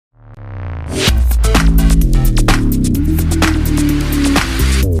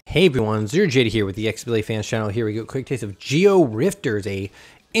Hey everyone, Zero Jada here with the XBLA Fans channel. Here we go, quick taste of Georifters, a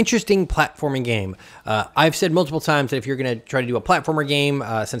interesting platforming game. I've said multiple times that if you're going to try to do a platformer game,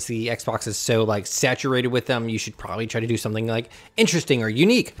 since the Xbox is so saturated with them, you should probably try to do something interesting or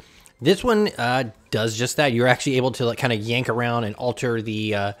unique. This one does just that. You're actually able to kind of yank around and alter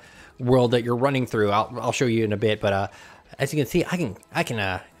the world that you're running through. I'll show you in a bit, but as you can see, I can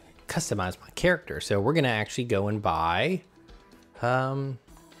customize my character. So we're going to actually go and buy.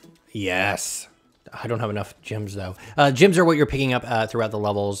 Yes. I don't have enough gems though. Gems are what you're picking up throughout the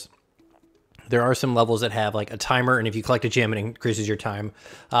levels. There are some levels that have a timer, and if you collect a gem, it increases your time.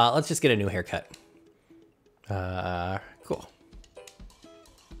 Let's just get a new haircut. Cool.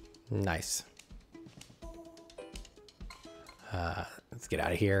 Nice. Let's get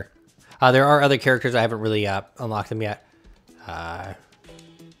out of here. There are other characters. I haven't really unlocked them yet. I'm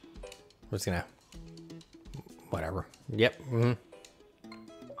just gonna... Whatever. Yep.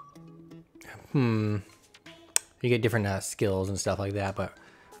 You get different skills and stuff like that, but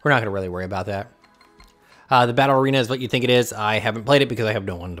we're not going to really worry about that. The battle arena is what you think it is. I haven't played it because I have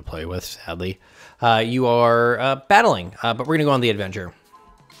no one to play with, sadly. You are battling, but we're going to go on the adventure.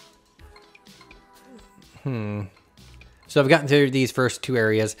 So I've gotten through these first two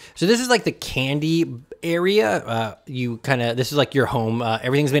areas. So this is the candy area. This is your home.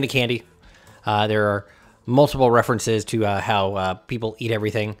 Everything's made of candy. There are multiple references to how people eat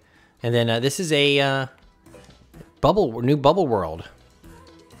everything. And then this is a new bubble world.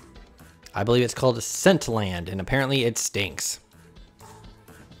 I believe it's called Scentland, and apparently it stinks.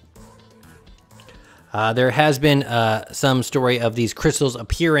 There has been some story of these crystals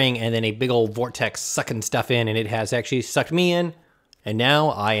appearing and then a big old vortex sucking stuff in, and it has actually sucked me in. And now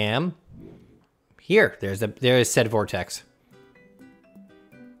I am here. There is said vortex.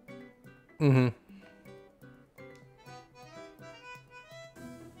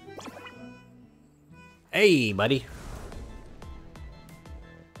 Hey, buddy.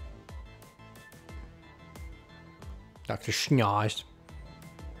 Dr. Schnoz.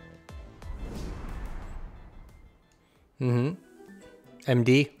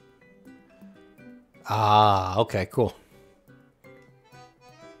 MD. Ah, okay, cool.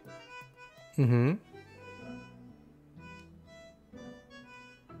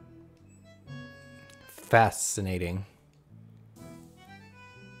 Fascinating.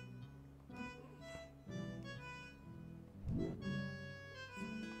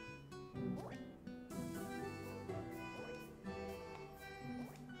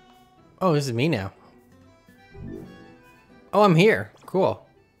 Oh, this is me now. Oh, I'm here. Cool.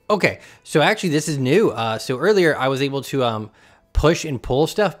 Okay, so actually this is new. So earlier I was able to push and pull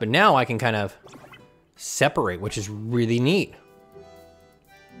stuff, but now I can kind of separate, which is really neat.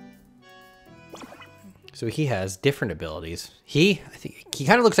 So he has different abilities. I think he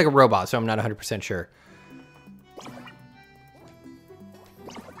kind of looks like a robot, so I'm not 100% sure.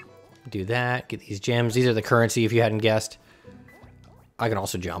 Do that, get these gems. These are the currency if you hadn't guessed. I can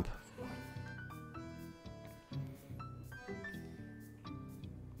also jump.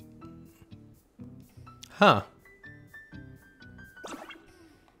 Huh.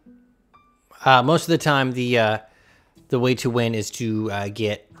 Most of the time, the way to win is to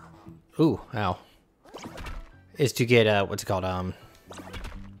get... Ooh, ow. Is to get, what's it called? Yeah,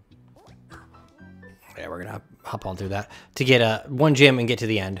 we're gonna hop on through that. To get one gem and get to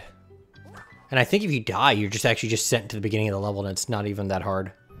the end. And I think if you die, you're actually just sent to the beginning of the level, and it's not even that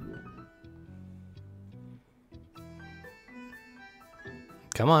hard.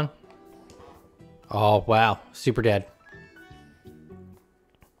 Come on. Oh, wow. Super dead.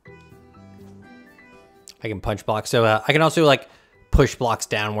 I can punch blocks. So I can also push blocks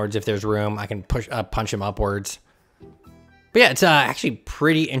downwards if there's room. I can punch them upwards. But yeah, it's actually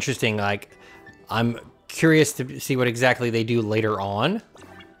pretty interesting. I'm curious to see what exactly they do later on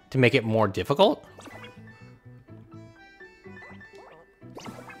to make it more difficult.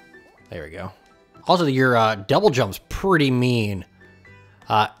 There we go. Also, your double jump's pretty mean.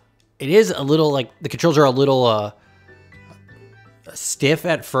 It is a little the controls are a little stiff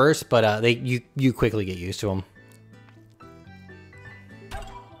at first, but you quickly get used to them.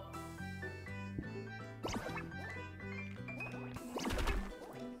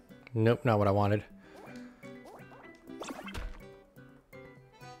 Nope, not what I wanted.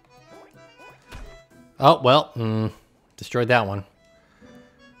 Oh, well, destroyed that one.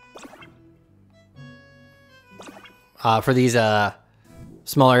 For these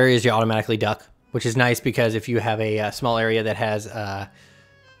small areas, you automatically duck, which is nice because if you have a small area that has, oh,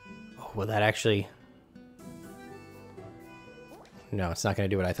 well, that actually, no, it's not going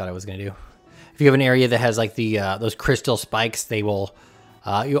to do what I thought it was going to do. If you have an area that has those crystal spikes, they will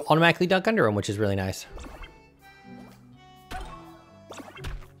you automatically duck under them, which is really nice.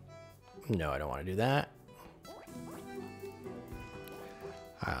 No, I don't want to do that.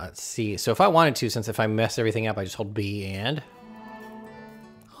 Let's see. So if I wanted to, since if I mess everything up, I just hold B and...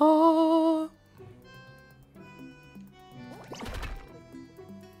 Oh,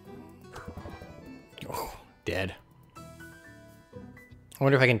 dead. I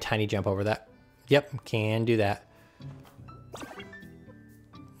wonder if I can tiny jump over that. Yep, can do that.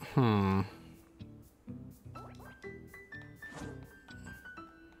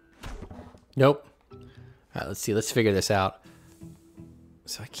 Nope. All right, let's see. Let's figure this out.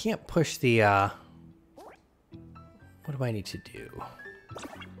 So I can't push the, what do I need to do?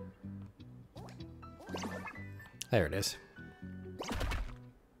 There it is.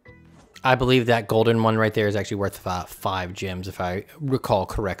 I believe that golden one right there is actually worth 5 gems, if I recall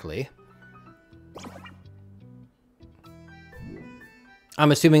correctly.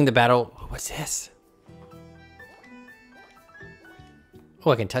 I'm assuming the battle... What's this?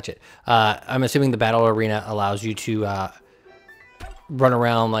 Oh, I can touch it. I'm assuming the battle arena allows you to run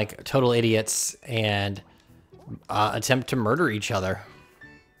around like total idiots and attempt to murder each other.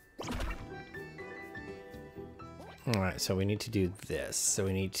 All right, so we need to do this. So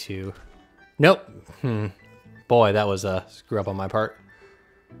we need to... Nope. Boy, that was a screw up on my part.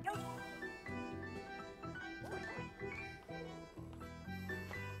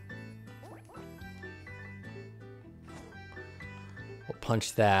 We'll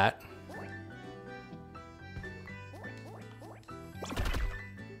punch that.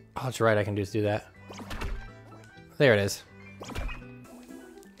 Oh, that's right, I can just do that. There it is.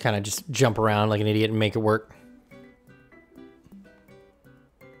 Kind of just jump around like an idiot and make it work.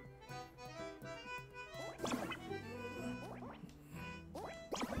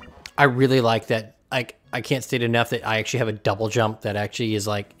 I really like that. Like, I can't state enough that I actually have a double jump that actually is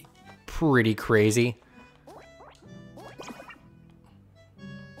like pretty crazy.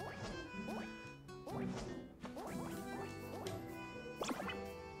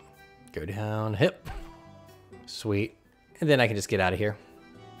 Go down, hip. Sweet. And then I can just get out of here.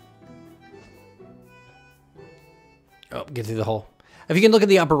 Oh, get through the hole. If you can look at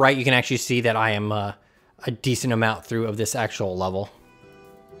the upper right, you can actually see that I am a decent amount through of this actual level.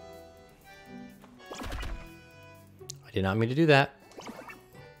 I did not mean to do that.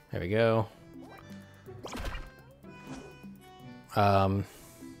 There we go.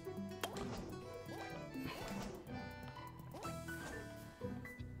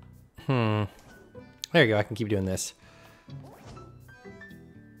 There you go. I can keep doing this.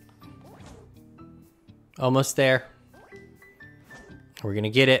 Almost there. We're gonna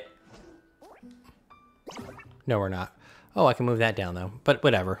get it. No, we're not. Oh, I can move that down though, but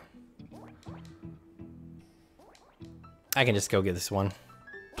whatever. I can just go get this one.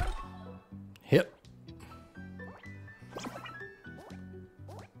 Yep.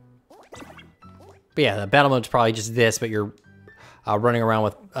 But yeah, the battle mode's probably just this, but you're running around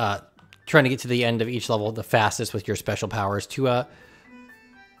with, trying to get to the end of each level the fastest with your special powers to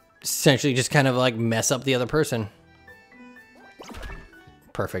essentially just kind of like mess up the other person.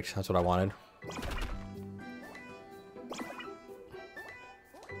 Perfect. That's what I wanted.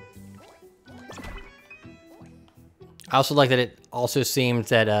 I also like that it also seems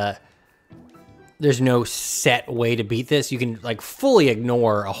that there's no set way to beat this. You can like fully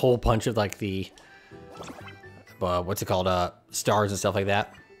ignore a whole bunch of like the what's it called, stars and stuff like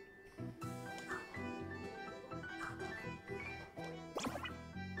that.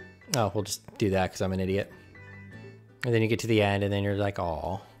 Oh, we'll just do that because I'm an idiot. And then you get to the end and then you're like,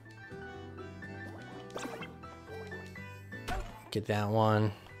 oh. Get that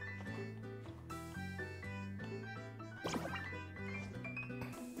one.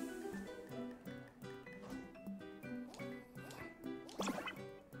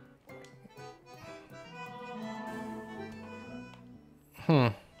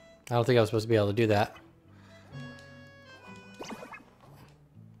 I don't think I was supposed to be able to do that.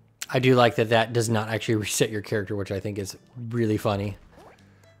 I do like that that does not actually reset your character, which I think is really funny.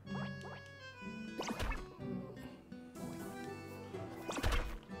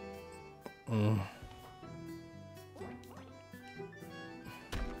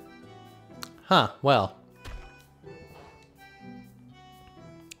 Huh, well.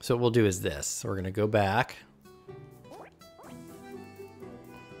 So what we'll do is this. So we're going to go back.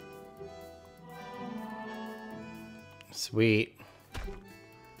 Sweet.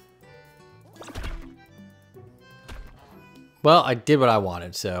 Well, I did what I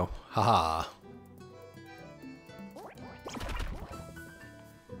wanted, so haha.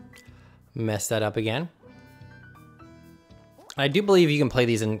 Mess that up again. I do believe you can play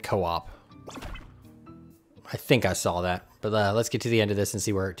these in co-op. I think I saw that. But let's get to the end of this and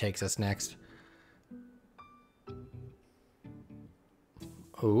see where it takes us next.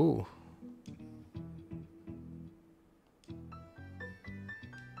 Ooh.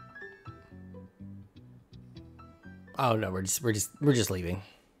 Oh no, we're just leaving.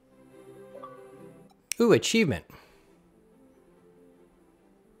 Ooh, achievement.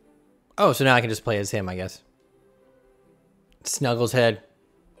 Oh, so now I can just play as him, I guess. Snuggles head.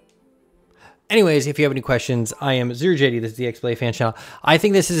 Anyways, if you have any questions, I am ZeroJD. This is the XBLA fan channel. I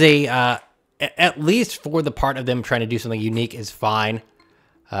think this is a, at least for the part of them trying to do something unique is fine.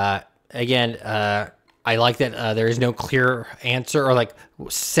 Again, I like that there is no clear answer or like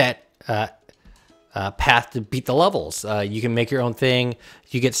set path to beat the levels. You can make your own thing.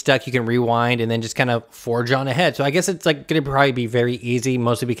 If you get stuck, you can rewind and then just kind of forge on ahead. So I guess it's like going to probably be very easy,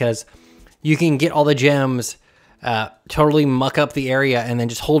 mostly because you can get all the gems, totally muck up the area, and then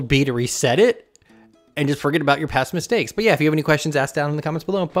just hold B to reset it and just forget about your past mistakes. But yeah, if you have any questions, ask down in the comments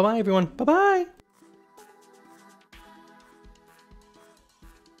below. Bye-bye, everyone. Bye-bye.